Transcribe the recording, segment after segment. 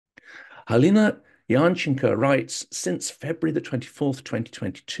Halyna Yanchenko writes, since February the 24th,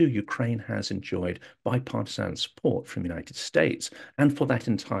 2022, Ukraine has enjoyed bipartisan support from the United States. And for that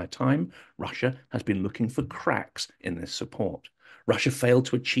entire time, Russia has been looking for cracks in this support. Russia failed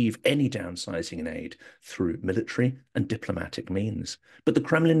to achieve any downsizing in aid through military and diplomatic means. But the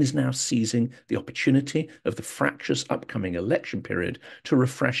Kremlin is now seizing the opportunity of the fractious upcoming election period to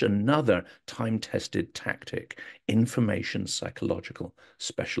refresh another time-tested tactic, information psychological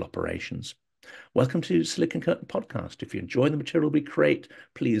special operations. Welcome to Silicon Curtain Podcast. If you enjoy the material we create,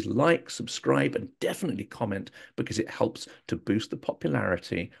 please like, subscribe, and definitely comment because it helps to boost the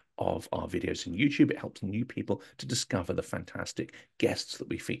popularity of our videos in YouTube. It helps new people to discover the fantastic guests that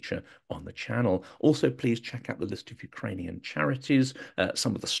we feature on the channel. Also, please check out the list of Ukrainian charities,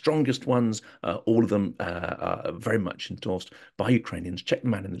 some of the strongest ones, all of them are very much endorsed by Ukrainians. Check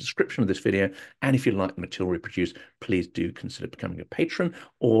them out in the description of this video. And if you like the material we produce, please do consider becoming a patron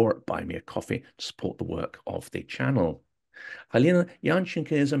or buy me a coffee to support the work of the channel. Halyna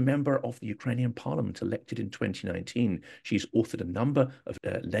Yanchenko is a member of the Ukrainian parliament elected in 2019. She's authored a number of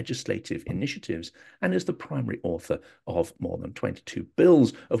legislative initiatives and is the primary author of more than 22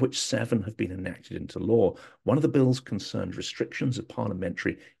 bills, of which 7 have been enacted into law. One of the bills concerned restrictions of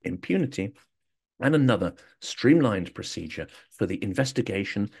parliamentary impunity, and another streamlined procedure for the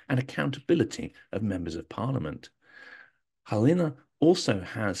investigation and accountability of members of parliament. Halyna also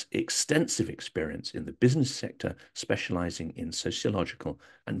has extensive experience in the business sector, specializing in sociological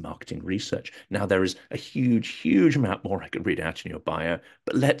and marketing research. Now, there is a huge amount more I could read out in your bio,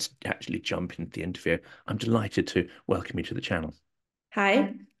 but let's actually jump into the interview. I'm delighted to welcome you to the channel.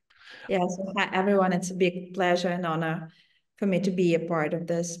 Hi. Yes, hi everyone. It's a big pleasure and honor for me to be a part of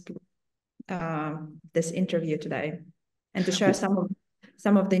this interview today and to share some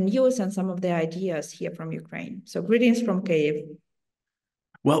of the news and some of the ideas here from Ukraine. So greetings from Kyiv.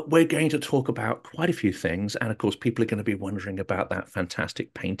 Well, we're going to talk about quite a few things. And of course, people are going to be wondering about that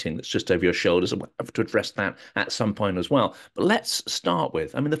fantastic painting that's just over your shoulders. And we'll have to address that at some point as well. But let's start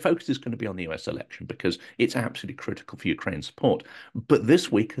with, the focus is going to be on the US election because it's absolutely critical for Ukraine's support. But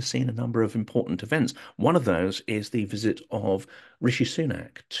this week has seen a number of important events. One of those is the visit of Rishi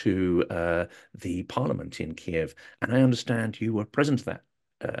Sunak to the parliament in Kiev. And I understand you were present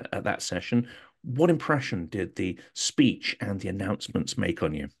at that session. What impression did the speech and the announcements make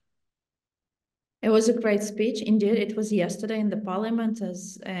on you? It was a great speech. Indeed, it was yesterday in the parliament,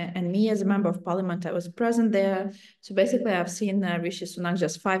 and me as a member of parliament, I was present there. So basically, I've seen Rishi Sunak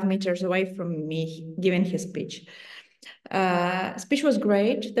just 5 meters away from me giving his speech. Speech was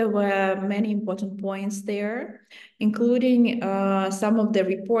great. There were many important points there, including some of the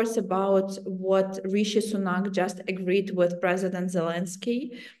reports about what Rishi Sunak just agreed with President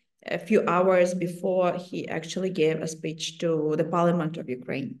Zelensky a few hours before he actually gave a speech to the parliament of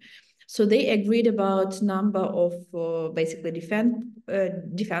Ukraine. So they agreed about number of basically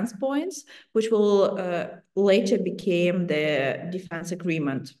defense points, which will later become the defense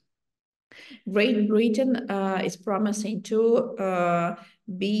agreement. Great Britain is promising to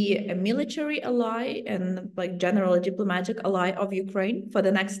be a military ally and like generally diplomatic ally of Ukraine for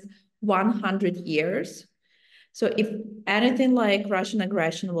the next 100 years. So if anything like Russian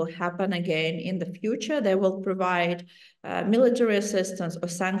aggression will happen again in the future, they will provide military assistance or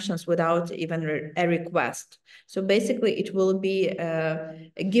sanctions without even a request. So basically, it will be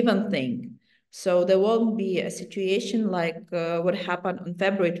a given thing. So there won't be a situation like what happened on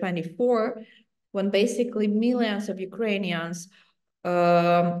February 24, when basically millions of Ukrainians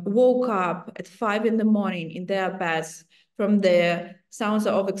woke up at 5 in the morning in their beds from the sounds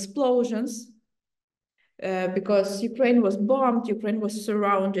of explosions. Because Ukraine was bombed, Ukraine was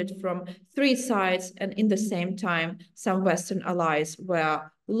surrounded from 3 sides, and in the same time, some Western allies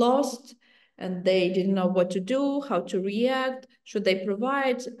were lost, and they didn't know what to do, how to react. Should they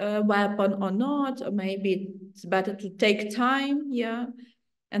provide a weapon or not? Or maybe it's better to take time,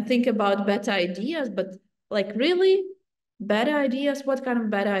 and think about better ideas. But like, really, better ideas? What kind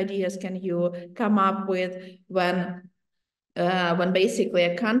of better ideas can you come up with when basically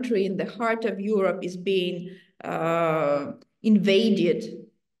a country in the heart of Europe is being invaded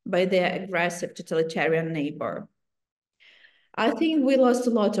by their aggressive totalitarian neighbor? I think we lost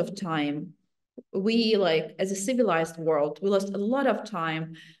a lot of time. We, like, as a civilized world, we lost a lot of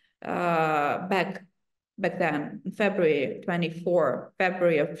time back then, February 24,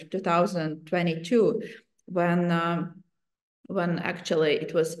 February of 2022, when actually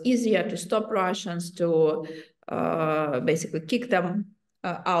it was easier to stop Russians, to basically kick them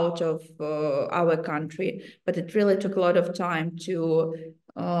out of our country. But it really took a lot of time to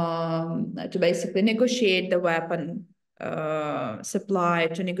basically negotiate the weapon supply,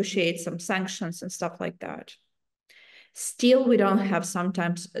 to negotiate some sanctions and stuff like that. Still, we don't have some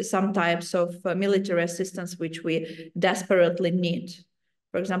types of military assistance which we desperately need.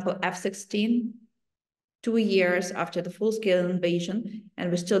 For example, F-16, 2 years after the full-scale invasion,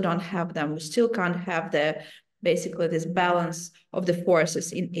 and we still don't have them. We still can't have basically this balance of the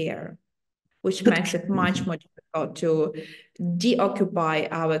forces in air, which makes it much more difficult to deoccupy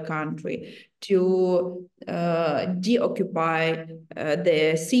our country, to deoccupy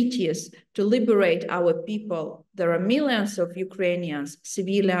the cities, to liberate our people. There are millions of Ukrainians,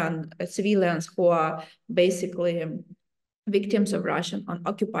 civilians who are basically victims of Russian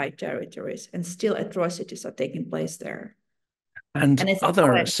occupied territories, and still atrocities are taking place there. And it's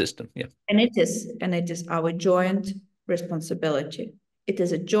other system, yeah. And it is our joint responsibility. It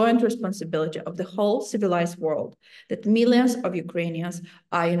is a joint responsibility of the whole civilized world that millions of Ukrainians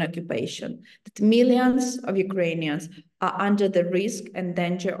are in occupation, that millions of Ukrainians are under the risk and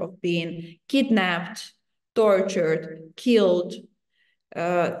danger of being kidnapped, tortured, killed.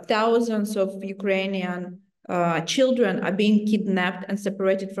 Thousands of Ukrainian children are being kidnapped and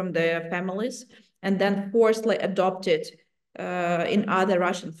separated from their families and then forcibly adopted in other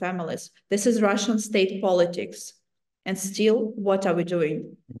Russian families. This is Russian state politics. And still, what are we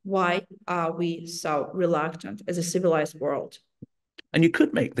doing? Why are we so reluctant as a civilized world? And you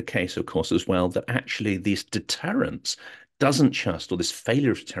could make the case, of course, as well, that actually these deterrents doesn't just, or this failure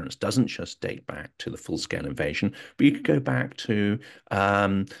of deterrence doesn't just date back to the full-scale invasion, but you could go back to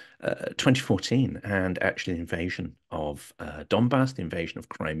 2014 and actually the invasion of Donbass, the invasion of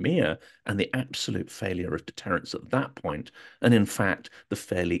Crimea, and the absolute failure of deterrence at that point, and in fact, the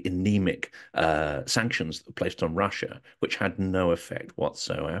fairly anemic sanctions that were placed on Russia, which had no effect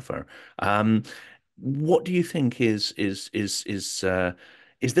whatsoever. What do you think is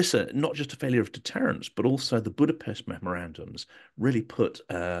this not just a failure of deterrence, but also the Budapest memorandums really put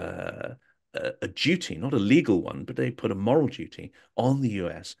a duty, not a legal one, but they put a moral duty on the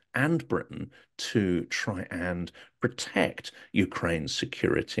US and Britain to try and protect Ukraine's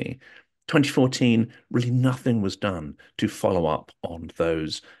security. 2014, really nothing was done to follow up on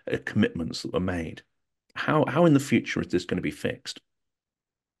those commitments that were made. How in the future is this going to be fixed?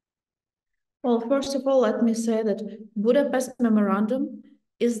 Well, first of all, let me say that Budapest Memorandum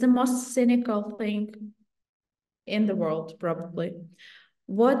is the most cynical thing in the world, probably.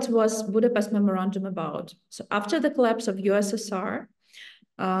 What was Budapest Memorandum about? So after the collapse of USSR,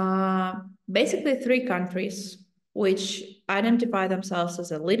 basically 3 countries which identify themselves as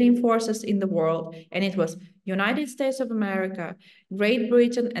the leading forces in the world, and it was United States of America, Great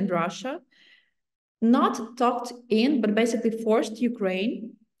Britain, and Russia, not talked in, but basically forced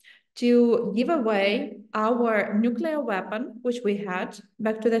Ukraine to give away our nuclear weapon, which we had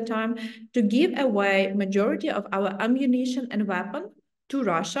back to the time, to give away majority of our ammunition and weapon to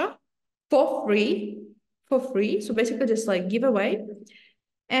Russia for free. So basically just like give away.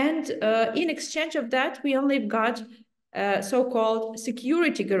 And in exchange of that, we only got so-called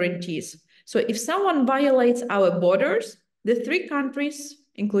security guarantees. So if someone violates our borders, the 3 countries,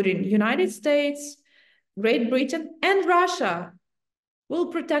 including United States, Great Britain, and Russia, will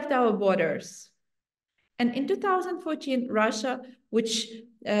protect our borders. And in 2014, Russia, which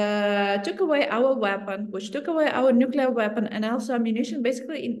took away our weapon, which took away our nuclear weapon and also ammunition,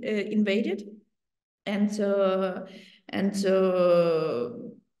 basically invaded and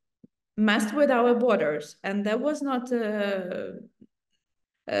messed with our borders. And there was not no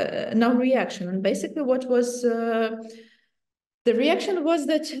reaction. And basically what was the reaction was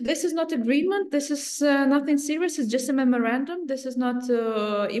that this is not agreement, this is nothing serious, it's just a memorandum, this is not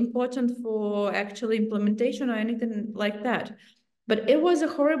important for actual implementation or anything like that. But it was a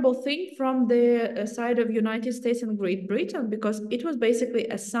horrible thing from the side of United States and Great Britain, because it was basically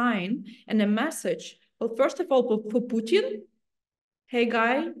a sign and a message. Well, first of all, for Putin, hey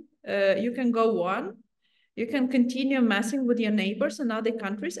guy, you can go on, you can continue messing with your neighbors and other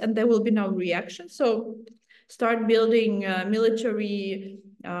countries and there will be no reaction. So start building military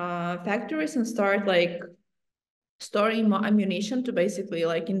factories and start like storing more ammunition to basically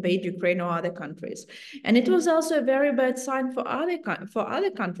like invade Ukraine or other countries. And it was also a very bad sign for other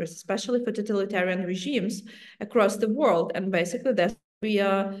countries, especially for totalitarian regimes across the world. And basically that's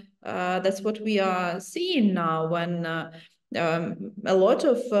what we are seeing now when a lot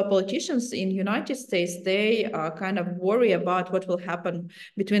of politicians in United States, they kind of worry about what will happen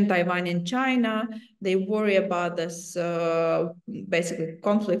between Taiwan and China. They worry about this basically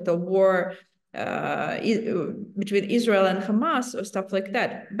conflict or war between Israel and Hamas or stuff like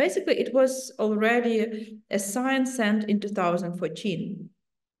that. Basically, it was already a sign sent in 2014.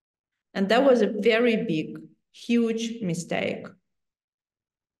 And that was a very big huge mistake.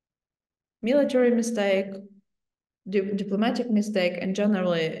 Military mistake, diplomatic mistake, and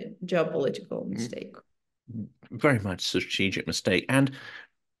generally geopolitical mistake. Very much strategic mistake. And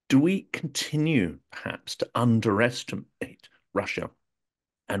do we continue perhaps to underestimate Russia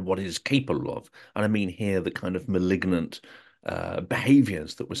and what it is capable of? And I mean here the kind of malignant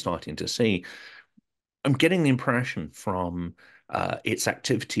behaviors that we're starting to see. I'm getting the impression from its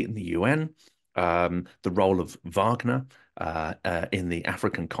activity in the UN, the role of Wagner in the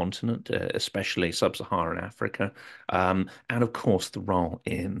African continent, especially sub-Saharan Africa, and of course the role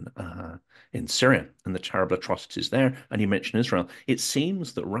in Syria and the terrible atrocities there. And you mentioned Israel. It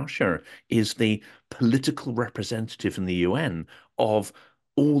seems that Russia is the political representative in the UN of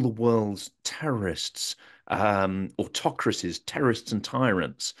all the world's terrorists, autocracies, terrorists and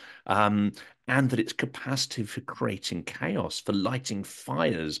tyrants, and that its capacity for creating chaos, for lighting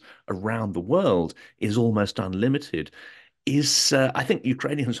fires around the world is almost unlimited. I think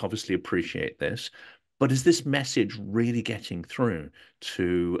Ukrainians obviously appreciate this, but is this message really getting through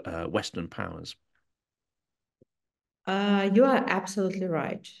to Western powers? You are absolutely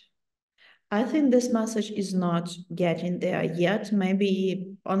right. I think this message is not getting there yet,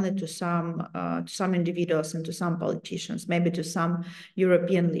 maybe only to some individuals and to some politicians, maybe to some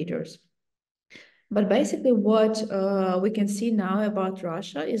European leaders. But basically what we can see now about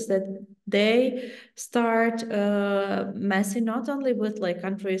Russia is that they start messing not only with like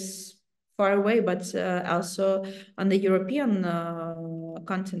countries far away, but also on the European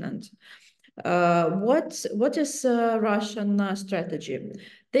continent. What is Russian strategy?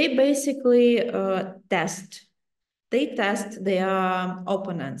 They basically test their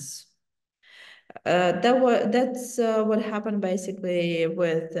opponents. That's what happened basically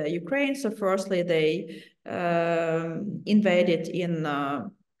with Ukraine. So firstly, they invaded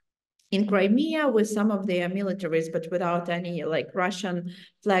in Crimea with some of their militaries, but without any like Russian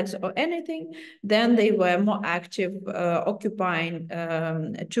flags or anything. Then they were more active, occupying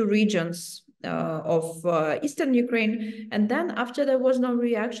two regions of eastern Ukraine. And then after there was no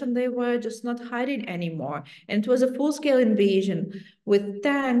reaction, they were just not hiding anymore. And it was a full-scale invasion with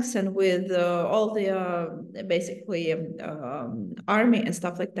tanks and with all the basically army and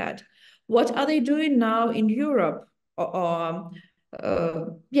stuff like that. What are they doing now in Europe?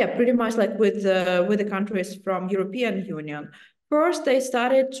 Yeah, pretty much like with the countries from European Union. First, they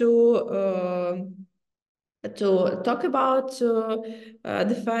started to talk about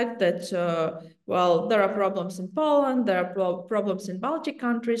the fact that well, there are problems in Poland, there are problems in Baltic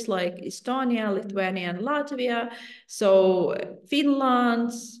countries like Estonia, Lithuania, and Latvia. So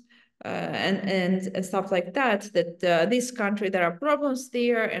Finland. And stuff like that, this country, there are problems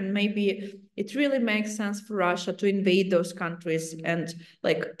there, and maybe it really makes sense for Russia to invade those countries and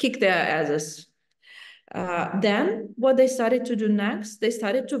like kick their asses. Then what they started to do next, they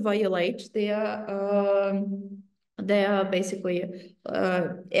started to violate their basically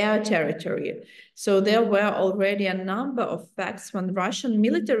air territory. So there were already a number of facts when Russian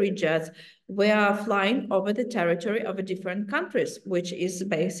military jets were flying over the territory of different countries, which is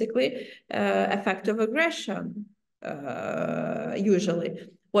basically a fact of aggression, usually.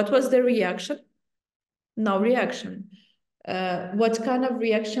 What was the reaction? No reaction. What kind of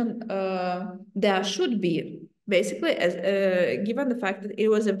reaction there should be? Basically, given the fact that it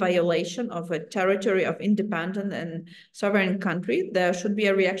was a violation of a territory of independent and sovereign country, there should be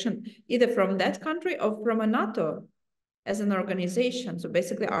a reaction either from that country or from a NATO as an organization. So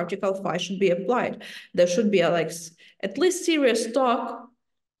basically, Article 5 should be applied. There should be a, like at least serious talk,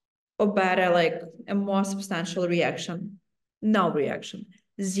 or better, like a more substantial reaction. No reaction,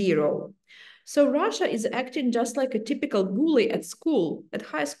 zero. So Russia is acting just like a typical bully at school, at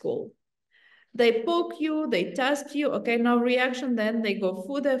high school. They poke you, they test you, okay, no reaction, then they go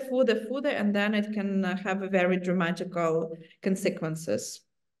further, and then it can have a very dramatical consequences.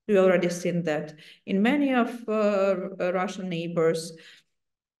 We already seen that in many of Russian neighbors.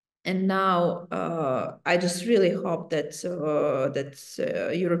 And now I just really hope that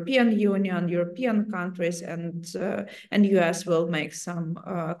European Union, European countries, and US will make some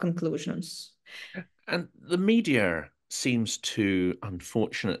conclusions. And the media seems to,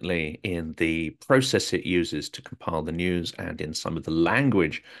 unfortunately, in the process it uses to compile the news and in some of the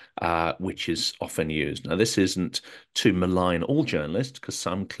language which is often used. Now, this isn't to malign all journalists, because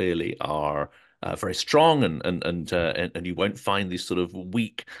some clearly are very strong, and you won't find these sort of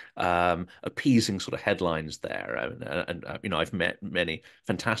weak, appeasing sort of headlines there. I've met many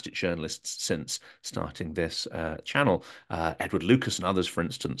fantastic journalists since starting this channel. Edward Lucas and others, for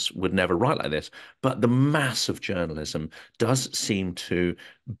instance, would never write like this. But the mass of journalism does seem to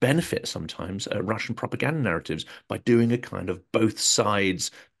benefit sometimes Russian propaganda narratives by doing a kind of both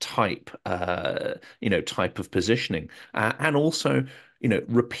sides type of positioning, and also,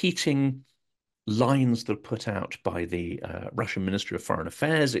 repeating lines that are put out by the Russian Ministry of Foreign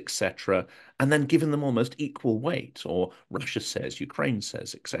Affairs, etc., and then giving them almost equal weight, or Russia says, Ukraine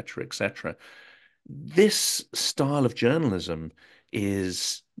says, etc., etc. This style of journalism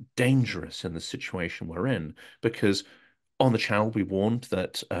is dangerous in the situation we're in, because on the channel, we warned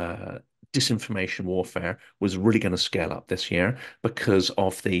that disinformation warfare was really going to scale up this year because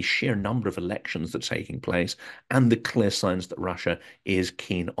of the sheer number of elections that are taking place and the clear signs that Russia is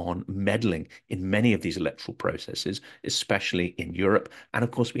keen on meddling in many of these electoral processes, especially in Europe. And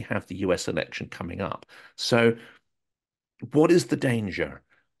of course, we have the US election coming up. So, what is the danger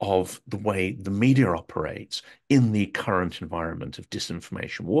of the way the media operates in the current environment of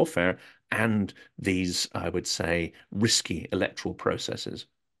disinformation warfare and these, I would say, risky electoral processes?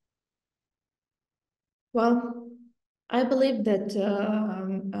 Well, I believe that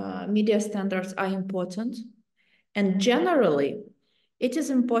media standards are important. And generally, it is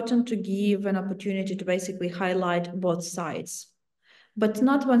important to give an opportunity to basically highlight both sides, but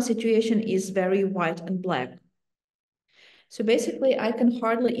not when situation is very white and black. So basically, I can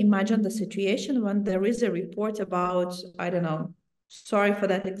hardly imagine the situation when there is a report about, I don't know, sorry for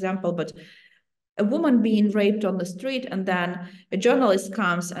that example, but a woman being raped on the street, and then a journalist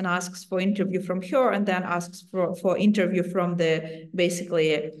comes and asks for interview from her, and then asks for interview from the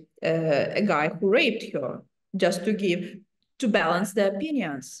basically a guy who raped her, just to balance the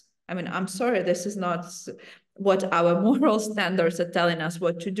opinions. I mean, I'm sorry, this is not what our moral standards are telling us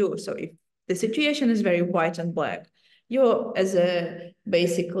what to do. So if the situation is very white and black, you as a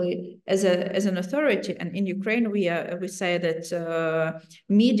basically as an authority, and in Ukraine we say that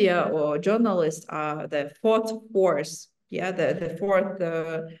media or journalists are the fourth force, the fourth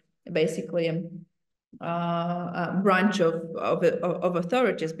basically branch of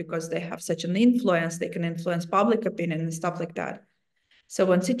authorities, because they have such an influence, they can influence public opinion and stuff like that. So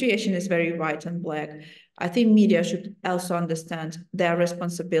when situation is very white and black, I think media should also understand their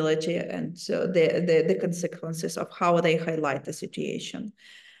responsibility and so the consequences of how they highlight the situation.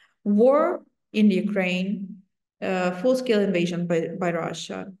 War in Ukraine, full-scale invasion by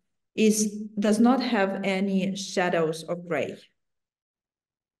Russia, does not have any shadows of gray.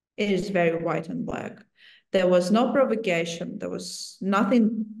 It is very white and black. There was no provocation. There was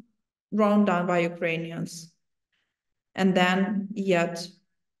nothing wrong done by Ukrainians. And then yet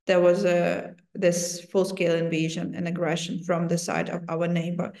there was this full-scale invasion and aggression from the side of our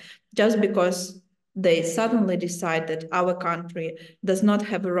neighbor, just because they suddenly decide that our country does not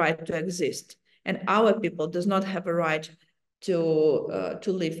have a right to exist, and our people does not have a right to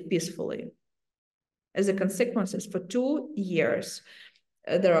live peacefully. As a consequences, for 2 years,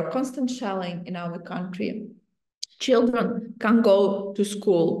 there are constant shelling in our country. Children can't go to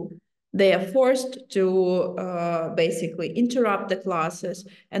school. They are forced to basically interrupt the classes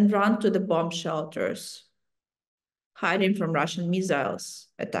and run to the bomb shelters, hiding from Russian missiles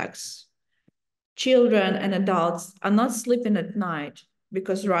attacks. Children and adults are not sleeping at night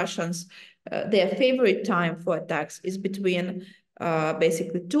because Russians, their favorite time for attacks is between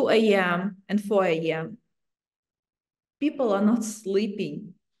basically 2 a.m. and 4 a.m. People are not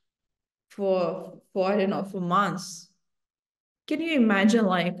sleeping for I don't know, for months. Can you imagine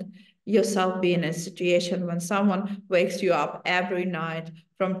like yourself being in a situation when someone wakes you up every night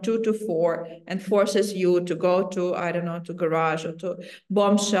from 2 to 4 and forces you to go to, I don't know, to garage or to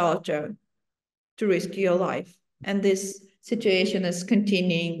bomb shelter to risk your life? And this situation is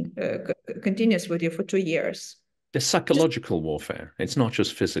continues with you for 2 years. There's psychological warfare. It's not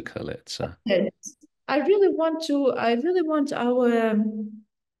just physical. It's I really want our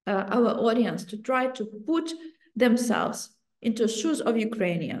audience to try to put themselves into the shoes of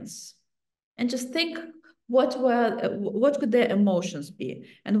Ukrainians and just think what could their emotions be,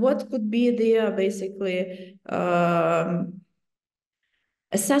 and what could be their basically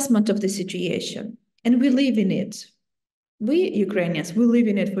assessment of the situation. And we live in it. We Ukrainians, we live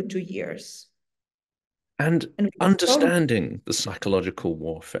in it for 2 years. And understanding the psychological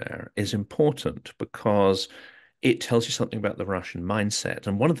warfare is important because it tells you something about the Russian mindset.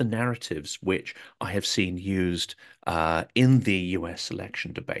 And one of the narratives which I have seen used in the US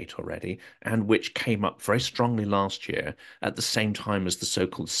election debate already, and which came up very strongly last year at the same time as the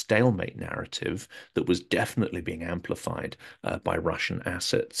so-called stalemate narrative that was definitely being amplified by Russian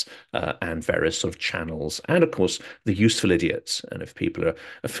assets and various sort of channels, and of course the useful idiots, and if people are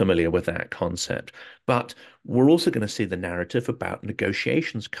familiar with that concept. But we're also going to see the narrative about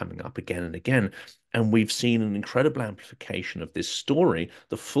negotiations coming up again and again. And we've seen an incredible amplification of this story,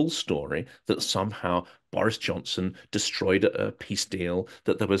 the full story, that somehow Boris Johnson destroyed a peace deal,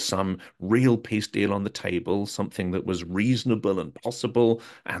 that there was some real peace deal on the table, something that was reasonable and possible,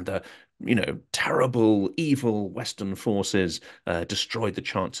 and the terrible, evil Western forces destroyed the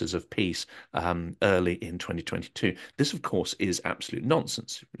chances of peace early in 2022. This, of course, is absolute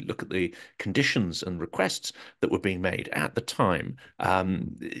nonsense. If you look at the conditions and requests that were being made at the time,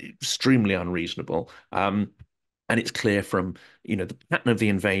 extremely unreasonable. And it's clear from the pattern of the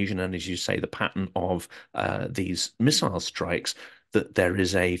invasion, and as you say, the pattern of these missile strikes, that there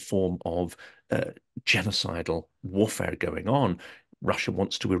is a form of genocidal warfare going on. Russia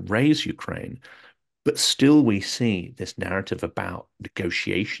wants to erase Ukraine, but still we see this narrative about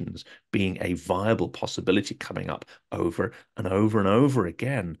negotiations being a viable possibility coming up over and over and over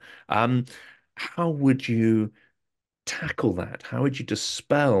again. How would you tackle that? How would you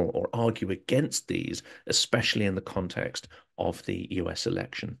dispel or argue against these, especially in the context of the US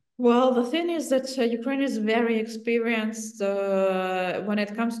election? Well, the thing is that Ukraine is very experienced when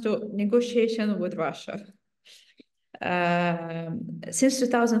it comes to negotiation with Russia. Since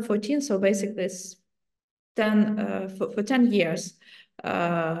 2014, so basically it's 10 years,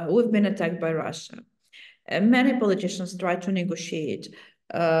 we've been attacked by Russia. Many politicians tried to negotiate.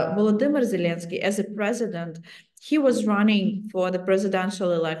 Volodymyr Zelensky, as a president, he was running for the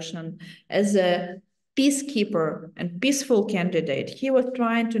presidential election as a peacekeeper and peaceful candidate. He was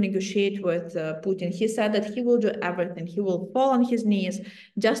trying to negotiate with Putin. He said that he will do everything. He will fall on his knees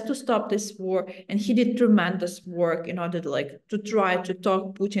just to stop this war. And he did tremendous work in order to try to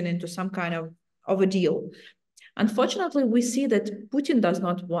talk Putin into some kind of a deal. Unfortunately, we see that Putin does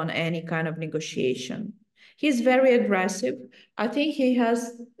not want any kind of negotiation. He's very aggressive. I think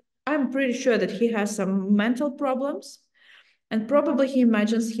I'm pretty sure that he has some mental problems. And probably he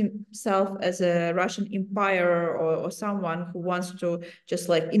imagines himself as a Russian empire or someone who wants to just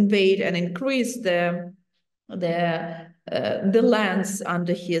invade and increase the lands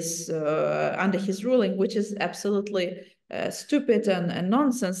under his ruling, which is absolutely stupid and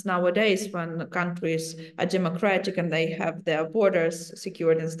nonsense nowadays when countries are democratic and they have their borders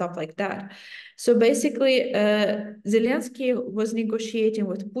secured and stuff like that. So basically, Zelensky was negotiating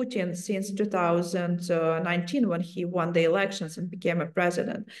with Putin since 2019 when he won the elections and became a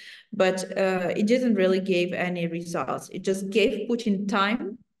president. But it didn't really give any results. It just gave Putin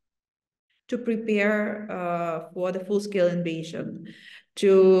time to prepare for the full-scale invasion,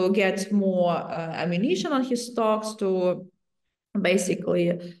 to get more ammunition on his stocks, to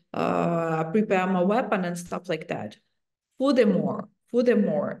basically prepare more weapons and stuff like that. Furthermore,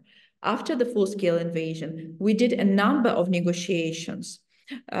 after the full-scale invasion, we did a number of negotiations.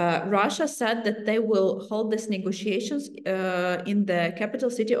 Russia said that they will hold these negotiations in the capital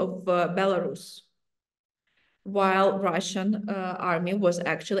city of Belarus, while Russian army was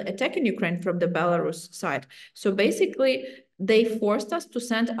actually attacking Ukraine from the Belarus side. So basically, they forced us to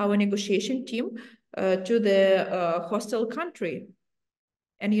send our negotiation team to the hostile country.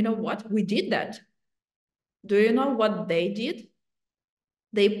 And you know what? We did that. Do you know what they did?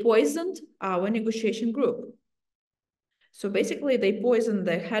 They poisoned our negotiation group. So basically, they poisoned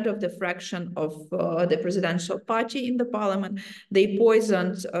the head of the fraction of the presidential party in the parliament. They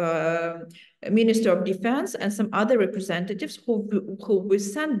poisoned Minister of Defense and some other representatives who we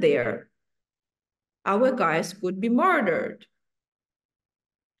sent there. Our guys could be murdered.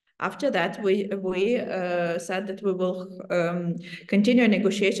 After that, we said that we will continue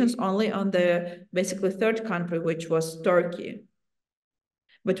negotiations only on the basically third country, which was Turkey.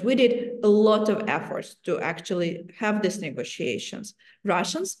 But we did a lot of efforts to actually have these negotiations.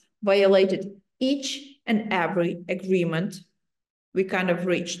 Russians violated each and every agreement we kind of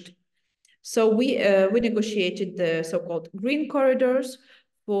reached. So we negotiated the so-called green corridors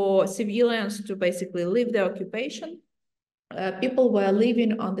for civilians to basically leave the occupation. People were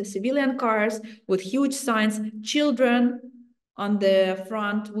living on the civilian cars with huge signs, children on the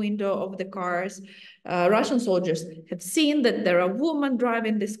front window of the cars. Russian soldiers have seen that there are women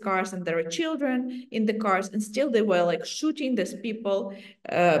driving these cars and there are children in the cars, and still they were shooting these people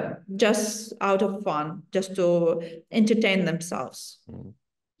just out of fun, just to entertain themselves. Mm.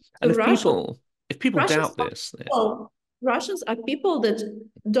 So And if Russia, people If people Russians doubt are this, people, Russians are people that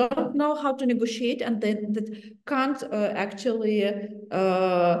don't know how to negotiate and that can't actually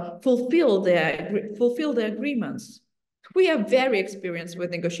fulfill their agreements. We are very experienced with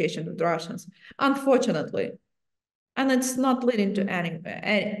negotiation with Russians, unfortunately, and it's not leading to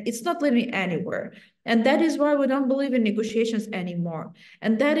it's not leading anywhere. And that is why we don't believe in negotiations anymore.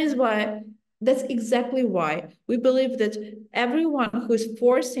 And that's exactly why we believe that everyone who is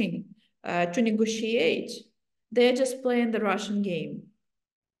forcing to negotiate, they're just playing the Russian game.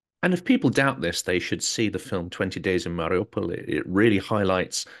 and if people doubt this, they should see the film 20 Days in Mariupol. It really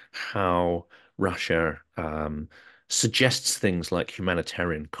highlights how Russia suggests things like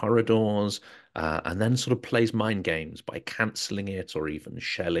humanitarian corridors, and then sort of plays mind games by cancelling it or even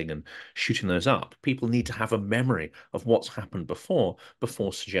shelling and shooting those up. People need to have a memory of what's happened before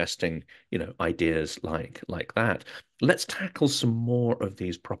suggesting, ideas like that. Let's tackle some more of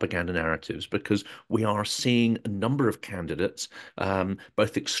these propaganda narratives because we are seeing a number of candidates,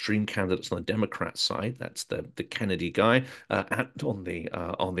 both extreme candidates on the Democrat side, that's the Kennedy guy, and on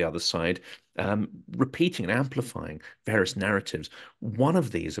the other side, repeating and amplifying various narratives. One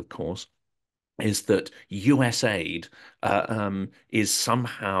of these, of course, is that US aid is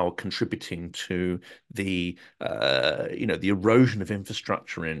somehow contributing to the erosion of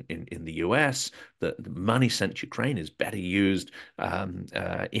infrastructure in the US. That the money sent to Ukraine is better used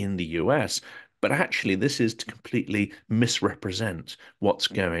in the US. But actually, this is to completely misrepresent what's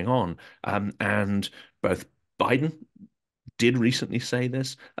going on. And both Biden did recently say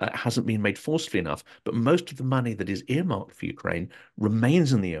this. It hasn't been made forcefully enough, but most of the money that is earmarked for Ukraine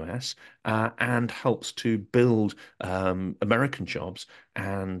remains in the US and helps to build American jobs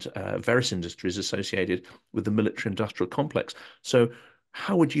and various industries associated with the military-industrial complex. So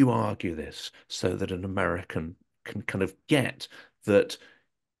how would you argue this so that an American can kind of get that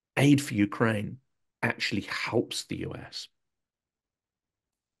aid for Ukraine actually helps the US?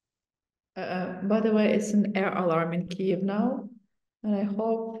 By the way, it's an air alarm in Kiev now, and I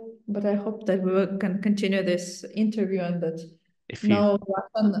hope that we can continue this interview and that If you no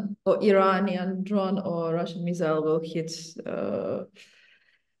Russian or Iranian drone or Russian missile will hit if you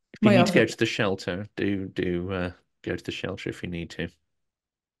my need to go office. to the shelter, do go to the shelter if you need to.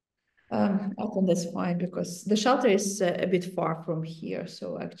 I think that's fine because the shelter is a bit far from here.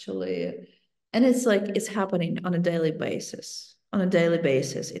 So actually, and it's like it's happening on a daily basis. On a daily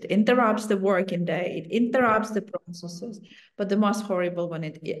basis, it interrupts the working day. It interrupts the processes. But the most horrible when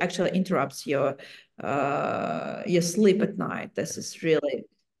it actually interrupts your sleep at night. This is really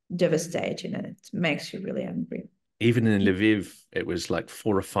devastating, and it makes you really angry. Even in Lviv, it was like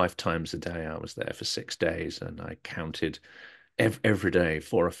 4 or 5 times a day. I was there for 6 days, and I counted every day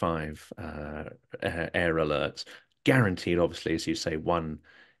 4 or 5 air alerts, guaranteed, obviously, as you say, one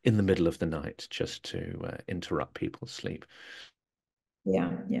in the middle of the night just to interrupt people's sleep.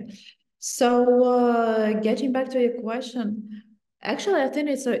 Yeah, yeah. So getting back to your question, actually, I think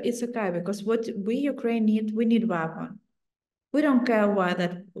it's okay because what we Ukraine need, we need weapon. We don't care why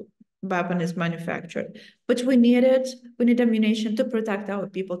that weapon is manufactured, but we need it. We need ammunition to protect our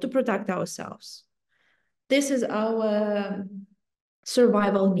people, to protect ourselves. This is our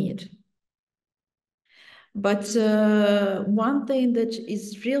survival need. But one thing that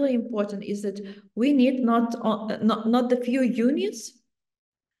is really important is that we need not the few units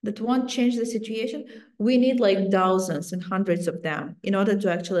that won't change the situation. We need like thousands and hundreds of them in order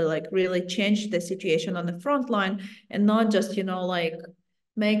to actually like really change the situation on the front line and not just, like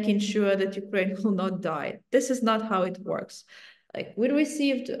making sure that Ukraine will not die. This is not how it works. Like we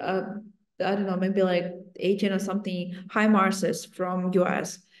received, I don't know, maybe like 18 or something HIMARSs from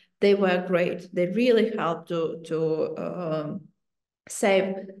US. They were great. They really helped to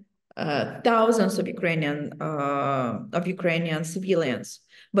save thousands of Ukrainian civilians.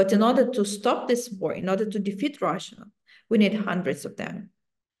 But in order to stop this war, in order to defeat Russia, we need hundreds of them.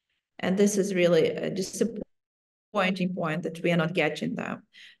 And this is really a disappointing point that we are not getting them,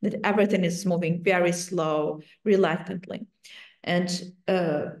 that everything is moving very slow, reluctantly. And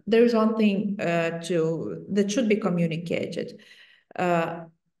there is one thing that should be communicated. The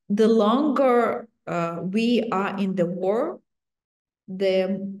longer we are in the war,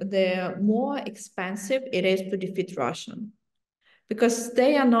 the more expensive it is to defeat Russia because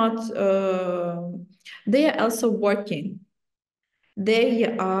they are not they are also working.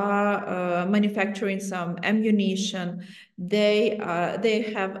 They are manufacturing some ammunition. They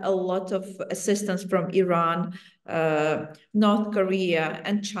have a lot of assistance from Iran, North Korea,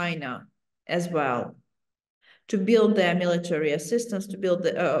 and China as well to build their military assistance, to build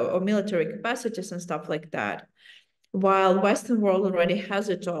or military capacities and stuff like that. while Western world already has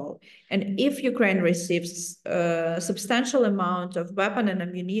it all. And if Ukraine receives a substantial amount of weapon and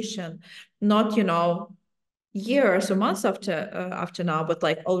ammunition, not, years or months after now, but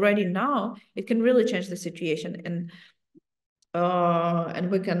like already now, it can really change the situation.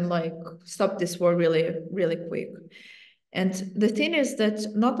 And we can like stop this war really, really quick. And the thing is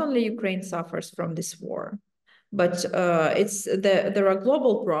that not only Ukraine suffers from this war, but there are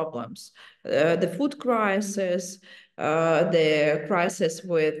global problems, the food crisis, the crisis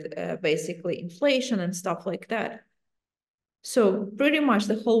with basically inflation and stuff like that. So pretty much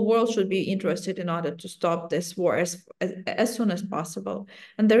the whole world should be interested in order to stop this war as soon as possible.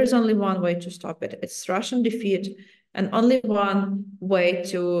 And there is only one way to stop it. It's Russian defeat, and only one way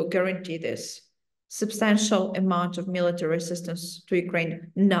to guarantee this substantial amount of military assistance to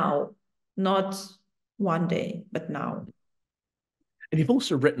Ukraine now, not one day, but now. And you've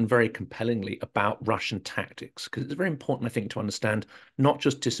also written very compellingly about Russian tactics, because it's very important, I think, to understand not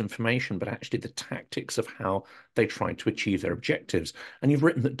just disinformation, but actually the tactics of how they try to achieve their objectives. And you've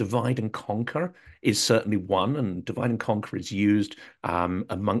written that divide and conquer is certainly one, and divide and conquer is used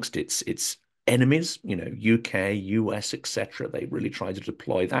amongst its enemies, UK, US, etc. They really try to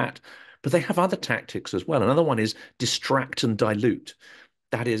deploy that. But they have other tactics as well. Another one is distract and dilute.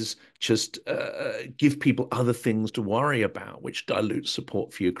 That is just give people other things to worry about, which dilutes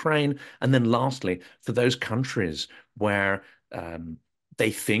support for Ukraine. And then lastly, for those countries where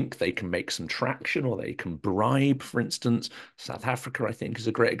they think they can make some traction or they can bribe, for instance, South Africa, I think, is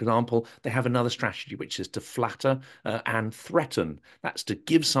a great example. They have another strategy, which is to flatter and threaten. That's to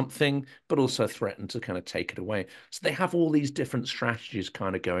give something, but also threaten to kind of take it away. So they have all these different strategies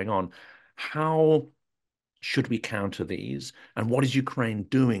kind of going on. How should we counter these? And what is Ukraine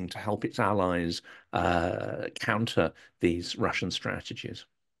doing to help its allies counter these Russian strategies?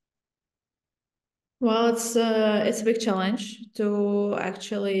 Well, it's a big challenge to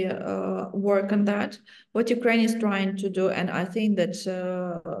actually work on that. What Ukraine is trying to do, and I think that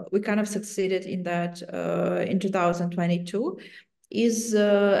we kind of succeeded in that in 2022, is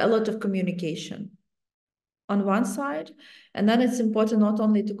a lot of communication on one side, and then it's important not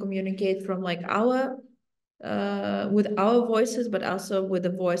only to communicate from like with our voices, but also with the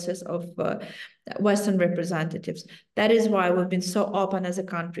voices of Western representatives. That is why we've been so open as a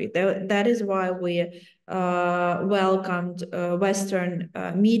country. That is why we welcomed Western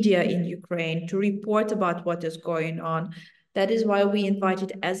media in Ukraine to report about what is going on. That is why we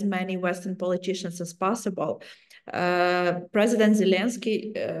invited as many Western politicians as possible. President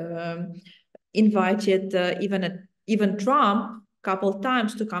Zelensky invited even Trump couple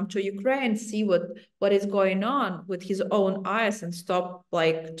times to come to Ukraine, see what is going on with his own eyes and stop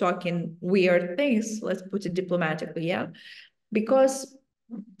like talking weird things. Let's put it diplomatically, yeah. Because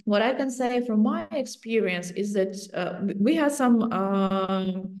what I can say from my experience is that we had some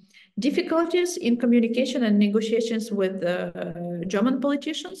difficulties in communication and negotiations with German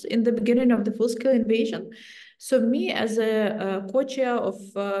politicians in the beginning of the full-scale invasion. So me as a co-chair of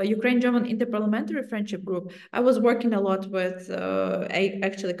Ukraine-German Interparliamentary Friendship Group, I was working a lot with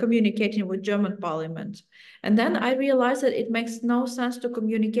actually communicating with German parliament. And then I realized that it makes no sense to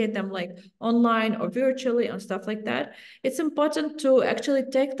communicate them like online or virtually and stuff like that. It's important to actually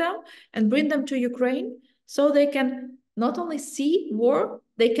take them and bring them to Ukraine so they can not only see war,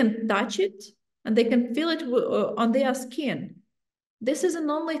 they can touch it and they can feel it on their skin. This is an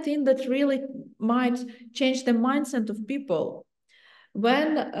only thing that really might change the mindset of people.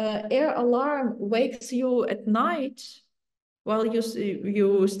 When air alarm wakes you at night while you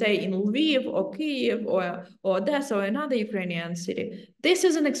stay in Lviv or Kiev or Odessa or another Ukrainian city, this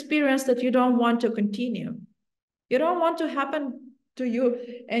is an experience that you don't want to continue. You don't want to happen to you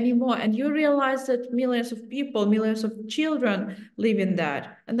anymore. And you realize that millions of people, millions of children live in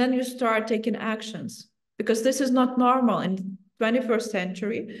that. And then you start taking actions because this is not normal in 21st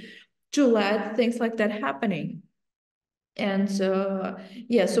century to let things like that happening. And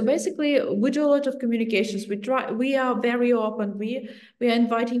yeah, so basically we do a lot of communications. We are very open. We are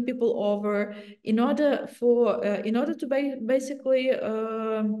inviting people over in order to basically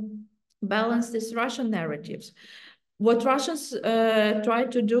balance these Russian narratives. What Russians try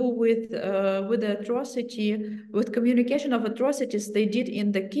to do with atrocity, with communication of atrocities, they did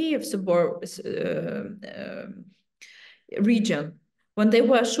in the Kiev region when they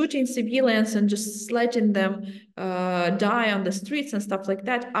were shooting civilians and just letting them die on the streets and stuff like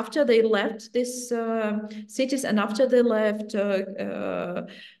that. After they left these cities and after they left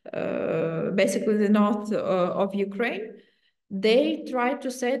basically the north of Ukraine, they tried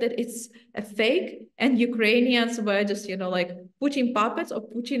to say that it's a fake and Ukrainians were just, like putting puppets or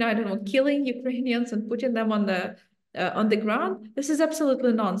putting, I don't know, killing Ukrainians and putting them on the on the ground, this is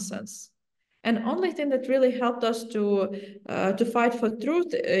absolutely nonsense. And only thing that really helped us to fight for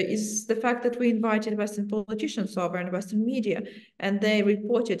truth is the fact that we invited Western politicians over and Western media, and they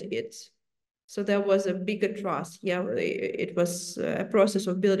reported it. So there was a bigger trust. Yeah, it was a process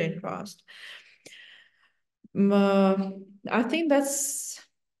of building trust. I think that's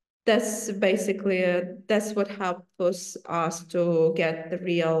basically that's what helped us to get the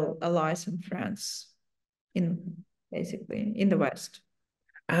real allies and friends in basically in the West.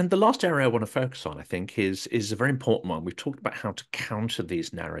 And the last area I want to focus on, I think, is a very important one. We've talked about how to counter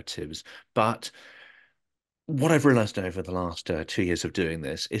these narratives, but what I've realized over the last 2 years of doing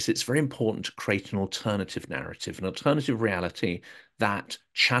this is it's very important to create an alternative narrative, an alternative reality that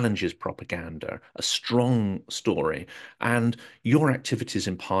challenges propaganda, a strong story. And your activities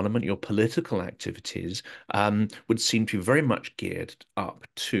in Parliament, your political activities, would seem to be very much geared up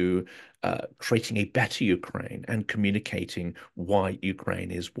to creating a better Ukraine and communicating why Ukraine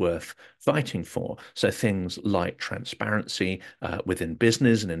is worth fighting for. So things like transparency within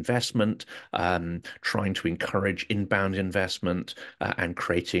business and investment, trying to encourage inbound investment and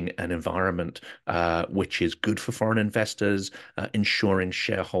creating an environment which is good for foreign investors, ensuring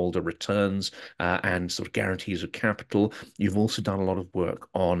shareholder returns and sort of guarantees of capital. You've also done a lot of work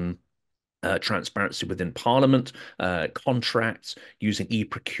on transparency within Parliament, contracts, using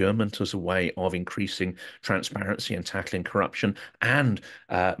e-procurement as a way of increasing transparency and tackling corruption. And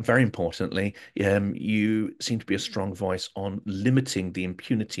very importantly, you seem to be a strong voice on limiting the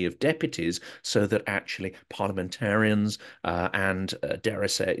impunity of deputies so that actually parliamentarians and dare I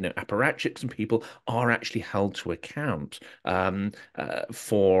say, apparatchiks and people are actually held to account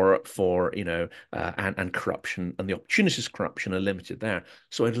for and corruption, and the opportunities of corruption are limited there.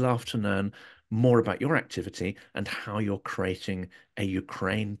 So I'd love to learn more about your activity and how you're creating a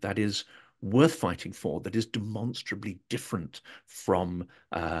Ukraine that is worth fighting for, that is demonstrably different from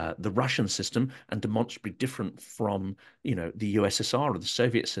the Russian system and demonstrably different from, the USSR or the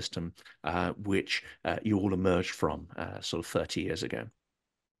Soviet system, which you all emerged from sort of 30 years ago.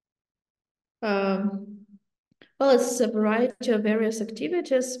 Well, it's a variety of various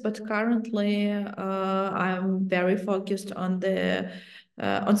activities, but currently I'm very focused on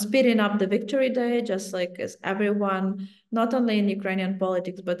speeding up the Victory Day, just like as everyone, not only in Ukrainian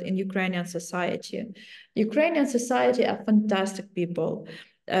politics, but in Ukrainian society. Ukrainian society are fantastic people.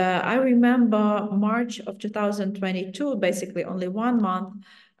 I remember March of 2022, basically only 1 month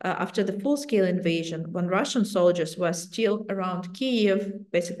after the full-scale invasion, when Russian soldiers were still around Kiev,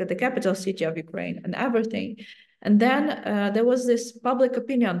 basically the capital city of Ukraine, and everything. And then there was this public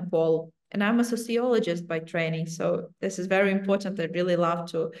opinion poll, and I'm a sociologist by training, so this is very important. I really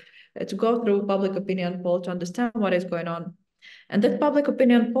love to go through public opinion poll to understand what is going on. And that public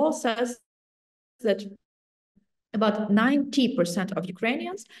opinion poll says that about 90% of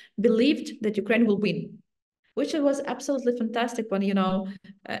Ukrainians believed that Ukraine will win, which was absolutely fantastic when,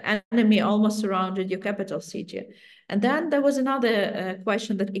 enemy almost surrounded your capital city. And then there was another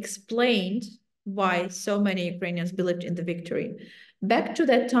question that explained why so many Ukrainians believed in the victory. Back to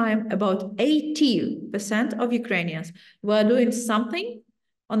that time, about 80% of Ukrainians were doing something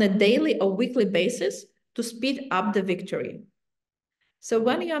on a daily or weekly basis to speed up the victory. So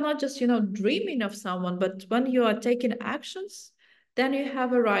when you are not just, dreaming of someone, but when you are taking actions, then you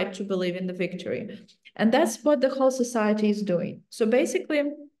have a right to believe in the victory. And that's what the whole society is doing. So basically,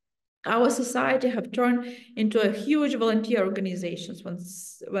 our society have turned into a huge volunteer organizations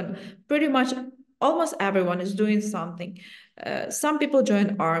when pretty much almost everyone is doing something. Some people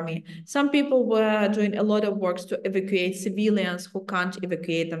join army. Some people were doing a lot of works to evacuate civilians who can't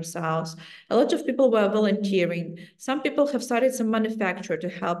evacuate themselves. A lot of people were volunteering. Some people have started some manufacture to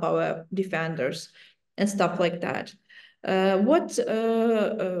help our defenders and stuff like that. What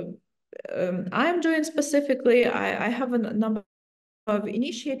I'm doing specifically, I have a number of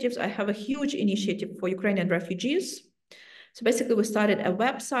initiatives. I have a huge initiative for Ukrainian refugees. So basically, we started a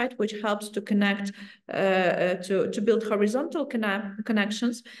website which helps to connect, to build horizontal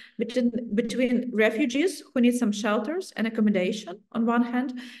connections between refugees who need some shelters and accommodation on one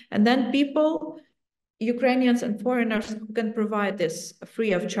hand, and then people, Ukrainians and foreigners who can provide this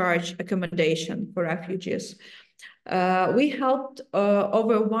free of charge accommodation for refugees. We helped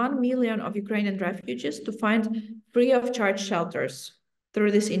over 1 million of Ukrainian refugees to find free of charge shelters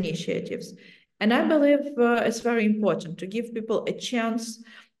through these initiatives. And I believe it's very important to give people a chance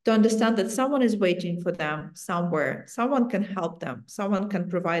to understand that someone is waiting for them somewhere. Someone can help them. Someone can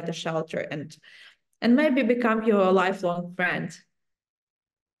provide the shelter and maybe become your lifelong friend.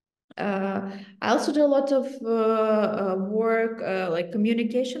 I also do a lot of work, like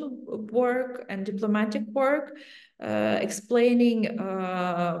communication work and diplomatic work, explaining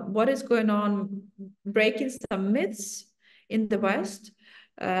what is going on, breaking some myths in the West.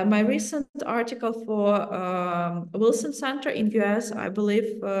 My recent article for Wilson Center in US, I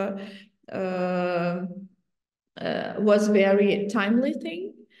believe, was very timely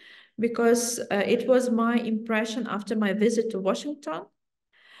thing, because it was my impression after my visit to Washington.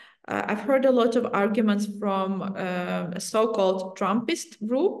 I've heard a lot of arguments from a so-called Trumpist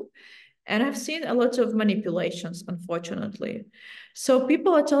group, and I've seen a lot of manipulations, unfortunately. So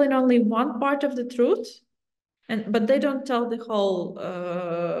people are telling only one part of the truth, but they don't tell the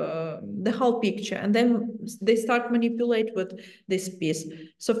whole picture, and then they start manipulate with this piece.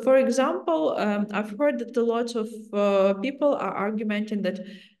 So, for example, I've heard that a lot of people are arguing that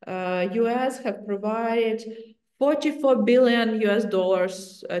U.S. have provided 44 billion US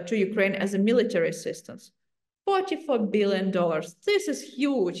dollars to Ukraine as a military assistance. $44 billion. This is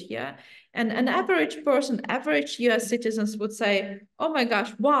huge, yeah? And an average person, average US citizens would say, oh my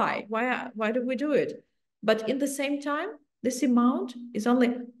gosh, why? Why do we do it? But in the same time, this amount is only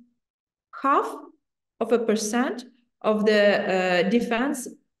 0.5% of the defense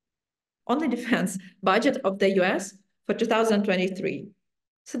budget of the US for 2023.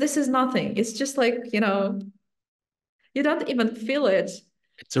 So this is nothing. It's just like, you don't even feel it.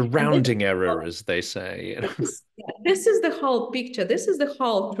 It's a rounding error, as they say. This is the whole picture. This is the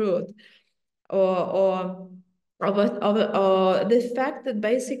whole truth. Or the fact that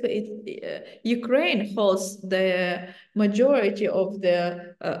basically Ukraine holds the majority of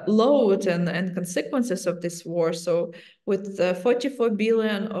the load and consequences of this war. So with 44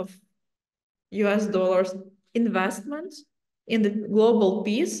 billion of US dollars investments in the global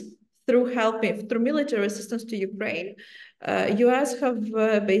peace through military assistance to Ukraine, US have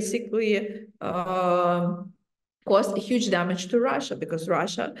basically caused huge damage to Russia, because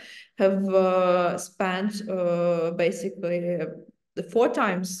Russia have spent basically 4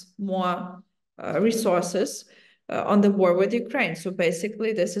 times more resources on the war with Ukraine. So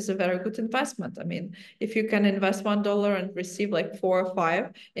basically, this is a very good investment. I mean, if you can invest $1 and receive like 4 or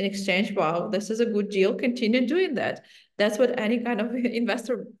 5 in exchange, wow, this is a good deal. Continue doing that. That's what any kind of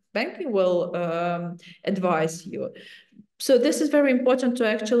investor banking will advise you. So this is very important to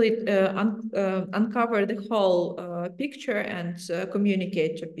actually uncover the whole picture and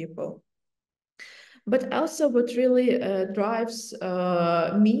communicate to people. But also what really drives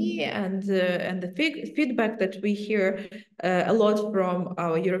me and the feedback that we hear a lot from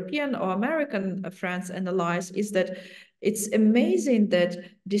our European or American friends and allies is that it's amazing that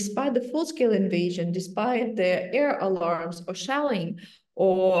despite the full-scale invasion, despite the air alarms or shelling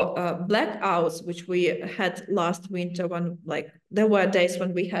or blackouts, which we had last winter, when there were days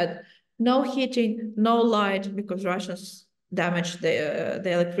when we had no heating, no light, because Russians damaged the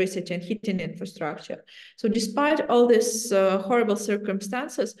electricity and heating infrastructure. So despite all these horrible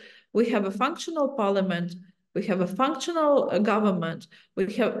circumstances, we have a functional parliament, we have a functional government,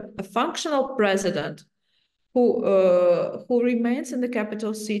 we have a functional president who remains in the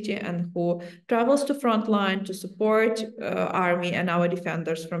capital city and who travels to front line to support army and our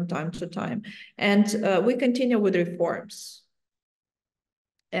defenders from time to time. And we continue with reforms.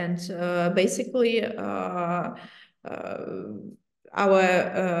 And basically, our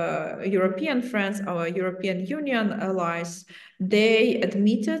European friends, our European Union allies, they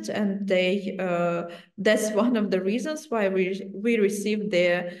admitted, and that's one of the reasons why we received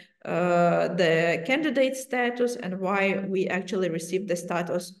the candidate status, and why we actually received the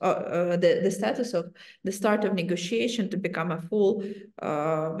status the status of the start of negotiation to become a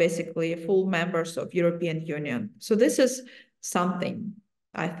basically full members of European Union. So this is something,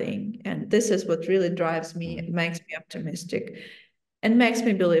 I think, and this is what really drives me, makes me optimistic, and makes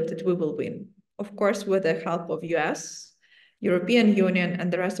me believe that we will win. Of course, with the help of US, European Union,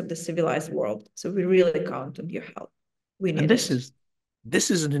 and the rest of the civilized world. So we really count on your help. We need it.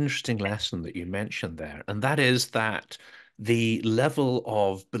 This is an interesting lesson that you mentioned there, and that is that the level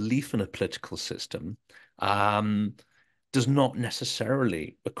of belief in a political system does not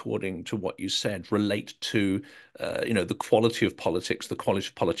necessarily, according to what you said, relate to the quality of politics, the quality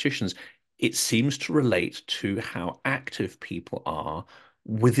of politicians. It seems to relate to how active people are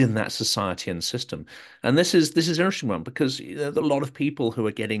within that society and system. And this is an interesting one, because there are a lot of people who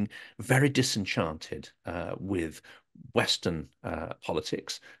are getting very disenchanted with Western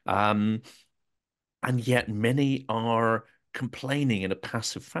politics, and yet many are complaining in a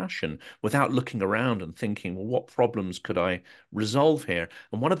passive fashion without looking around and thinking, well, what problems could I resolve here?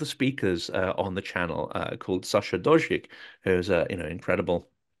 And one of the speakers on the channel, called Sasha Dojik, who's an incredible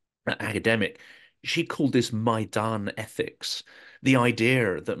academic, she called this Maidan ethics, the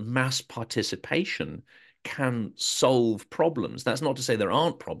idea that mass participation can solve problems. That's not to say there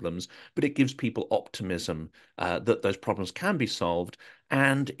aren't problems, but it gives people optimism that those problems can be solved,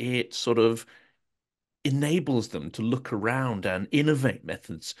 and it sort of enables them to look around and innovate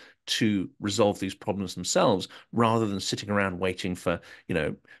methods to resolve these problems themselves rather than sitting around waiting for,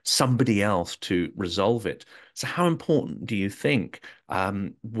 somebody else to resolve it. So how important do you think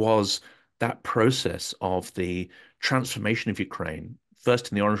was that process of the transformation of Ukraine,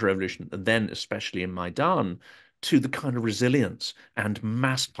 first in the Orange Revolution and then especially in Maidan, to the kind of resilience and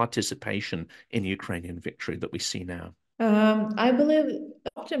mass participation in Ukrainian victory that we see now? I believe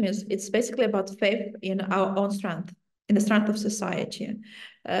optimism, it's basically about faith in our own strength, in the strength of society,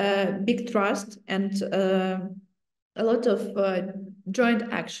 big trust, and a lot of joint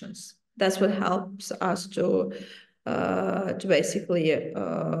actions. That's what helps us to basically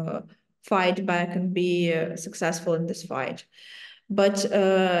fight back and be successful in this fight. But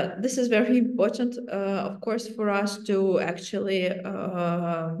this is very important, of course, for us to actually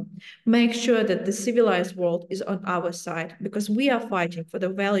make sure that the civilized world is on our side, because we are fighting for the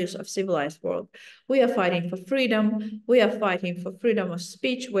values of civilized world. We are fighting for freedom. We are fighting for freedom of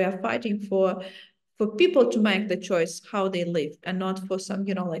speech. We are fighting for people to make the choice how they live, and not for some,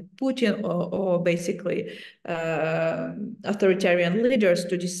 like Putin or basically authoritarian leaders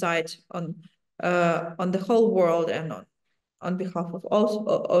to decide on the whole world and on behalf of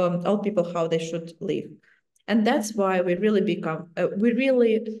all people how they should live. And that's why we really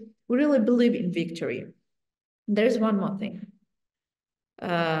believe in victory. There's one more thing.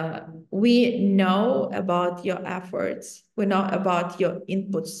 We know about your efforts. We know about your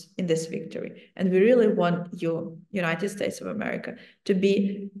inputs in this victory. And we really want you, United States of America, to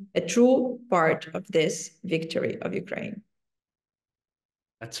be a true part of this victory of Ukraine.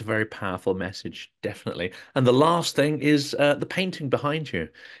 That's a very powerful message, definitely. And the last thing is the painting behind you.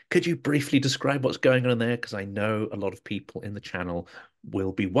 Could you briefly describe what's going on there? Because I know a lot of people in the channel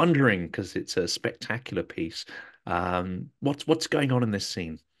will be wondering, because it's a spectacular piece. What's going on in this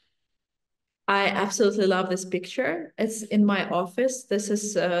scene? I absolutely love this picture. It's in my office. This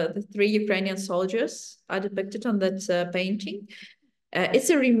is the 3 Ukrainian soldiers are depicted on that painting. It's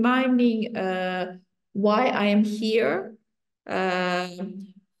a reminding why I am here,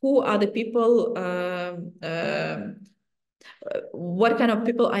 who are the people, what kind of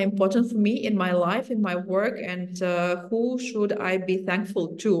people are important for me in my life, in my work, and who should I be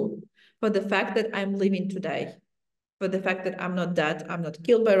thankful to for the fact that I'm living today, for the fact that I'm not dead, I'm not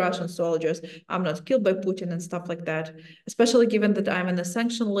killed by Russian soldiers, I'm not killed by Putin and stuff like that, especially given that I'm in the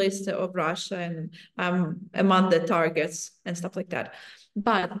sanction list of Russia and I'm among the targets and stuff like that.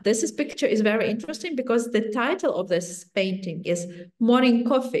 But this picture is very interesting because the title of this painting is Morning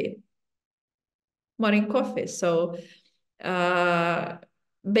Coffee. Morning Coffee. So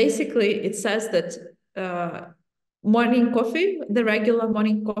basically it says that morning coffee, the regular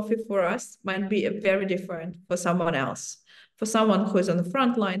morning coffee for us might be very different for someone else. For someone who is on the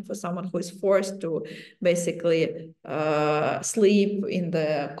front line, for someone who is forced to basically sleep in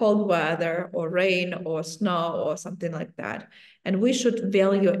the cold weather or rain or snow or something like that. And we should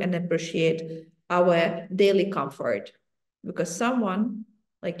value and appreciate our daily comfort, because someone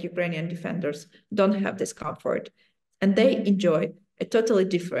like Ukrainian defenders don't have this comfort, and they enjoy a totally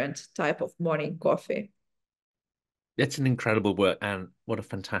different type of morning coffee. It's an incredible work, and what a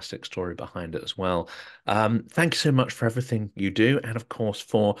fantastic story behind it as well. Thank you so much for everything you do, and of course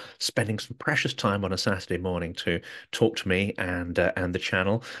for spending some precious time on a Saturday morning to talk to me and the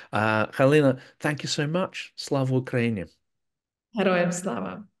channel. Halyna, thank you so much. Slava Ukraini. Heroям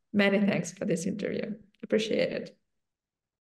slava. Many thanks for this interview. Appreciate it.